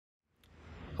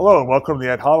Hello and welcome to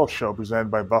the Ed Hottle Show presented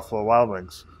by Buffalo Wild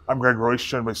Wings. I'm Greg Royce,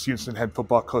 joined by Stevenson head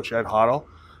football coach Ed Hottle.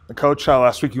 And Coach,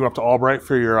 last week you went up to Albright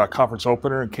for your conference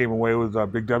opener and came away with a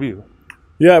big W.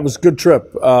 Yeah, it was a good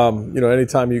trip.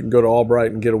 Anytime you can go to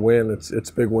Albright and get a win, it's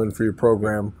a big win for your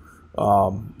program.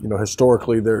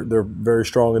 Historically they're very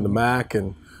strong in the MAC,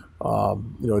 and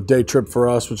a day trip for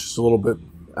us, which is a little bit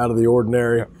out of the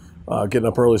ordinary. Getting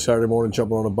up early Saturday morning,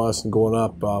 jumping on a bus and going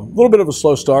up. A little bit of a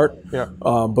slow start,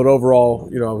 but overall,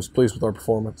 I was pleased with our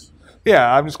performance.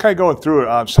 Yeah, I'm just kind of going through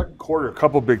it. Second quarter, a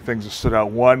couple big things that stood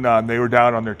out. One, they were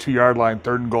down on their 2-yard line,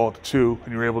 3rd and goal at the 2,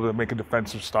 and you were able to make a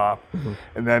defensive stop. Mm-hmm.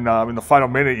 And then in the final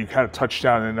minute, you had a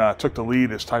touchdown and took the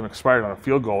lead as time expired on a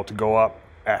field goal to go up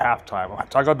at halftime.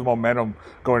 Talk about the momentum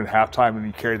going into halftime, and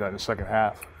you carried that in the second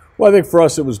half. Well, I think for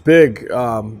us it was big.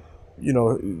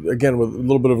 Again, with a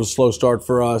little bit of a slow start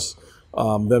for us,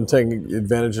 them taking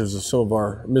advantages of some of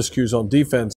our miscues on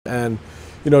defense, and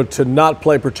to not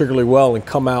play particularly well and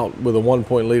come out with a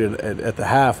 1-point lead at the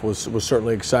half was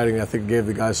certainly exciting. I think it gave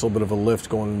the guys a little bit of a lift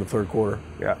going into the third quarter.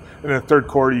 Yeah, and in the third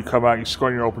quarter you come out, you score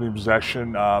in your opening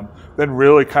possession, then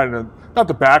really kind of, not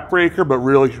the backbreaker, but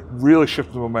really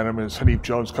shifted the momentum as Hanif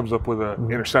Jones comes up with an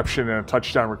interception and a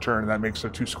touchdown return, and that makes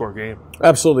it a 2-score game.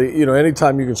 Absolutely.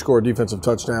 Anytime you can score a defensive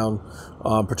touchdown,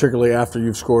 particularly after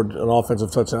you've scored an offensive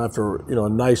touchdown after a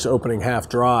nice opening half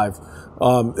drive,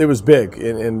 it was big.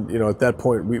 And at that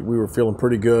point we were feeling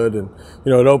pretty good, and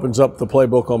it opens up the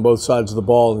playbook on both sides of the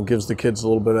ball and gives the kids a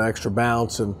little bit of extra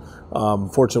bounce, and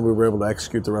fortunately we were able to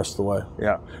execute the rest of the way.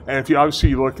 Yeah, and if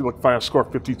you look final score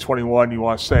 50-21, you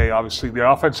want to say obviously the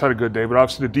offense had a good day, but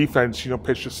obviously the defense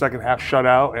pitched a second half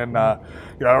shutout, and I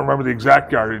don't remember the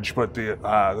exact yardage, but the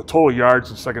total yards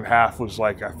in the second half was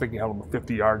like, I think you had them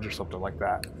 50 yards or something like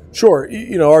that. Sure.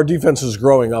 Our defense is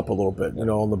growing up a little bit.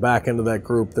 On the back end of that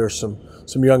group, there's some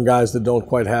young guys that don't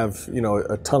quite have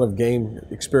a ton of game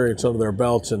experience under their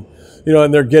belts, and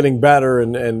and they're getting better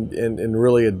and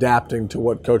really adapting to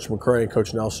what Coach McCray and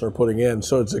Coach Nelson are putting in.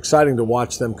 So it's exciting to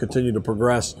watch them continue to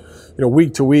progress,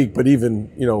 week to week, but even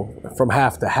from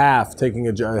half to half, taking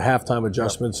halftime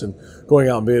adjustments and going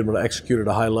out and being able to execute at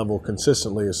a high level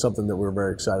consistently is something that we're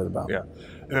very excited about. Yeah.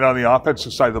 And then on the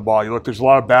offensive side of the ball, there's a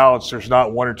lot of balance. There's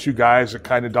not one or two guys that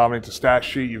kind of dominate the stat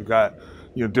sheet. You've got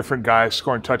different guys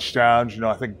scoring touchdowns.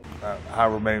 I think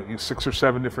however many, 6 or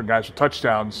 7 different guys with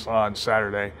touchdowns on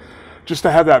Saturday, just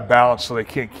to have that balance so they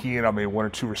can't key in on maybe 1 or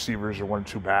 2 receivers or 1 or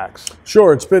 2 backs.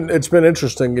 Sure, it's been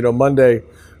interesting. Monday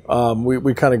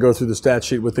we kind of go through the stat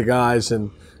sheet with the guys and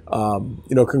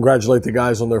congratulate the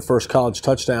guys on their first college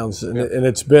touchdowns, and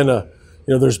it's been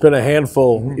there's been a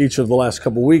handful each of the last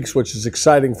couple of weeks, which is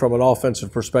exciting from an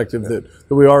offensive perspective, that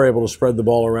we are able to spread the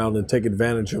ball around and take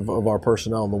advantage of our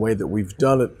personnel in the way that we've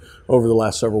done it over the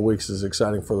last several weeks is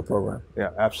exciting for the program. Yeah,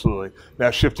 absolutely. Now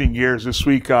shifting gears this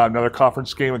week, another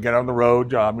conference game again on the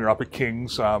road. You're up at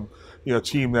Kings, a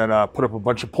team that put up a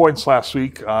bunch of points last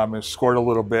week and scored a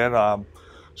little bit.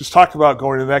 Just talk about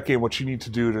going into that game, what you need to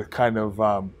do to kind of,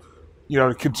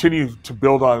 to continue to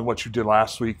build on what you did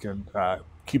last week and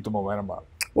keep the momentum up.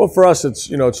 Well, for us, it's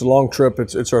a long trip.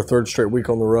 It's our 3rd straight week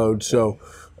on the road. So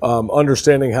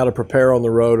understanding how to prepare on the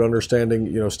road,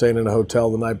 understanding staying in a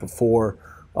hotel the night before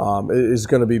is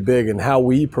going to be big, and how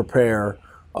we prepare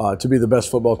to be the best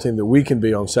football team that we can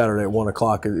be on Saturday at 1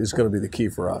 o'clock is going to be the key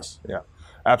for us. Yeah,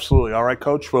 absolutely. All right,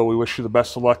 Coach. Well, we wish you the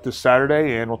best of luck this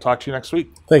Saturday, and we'll talk to you next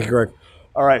week. Thank you, Greg.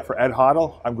 All right, for Ed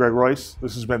Hottle, I'm Greg Royce.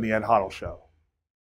 This has been the Ed Hottle Show.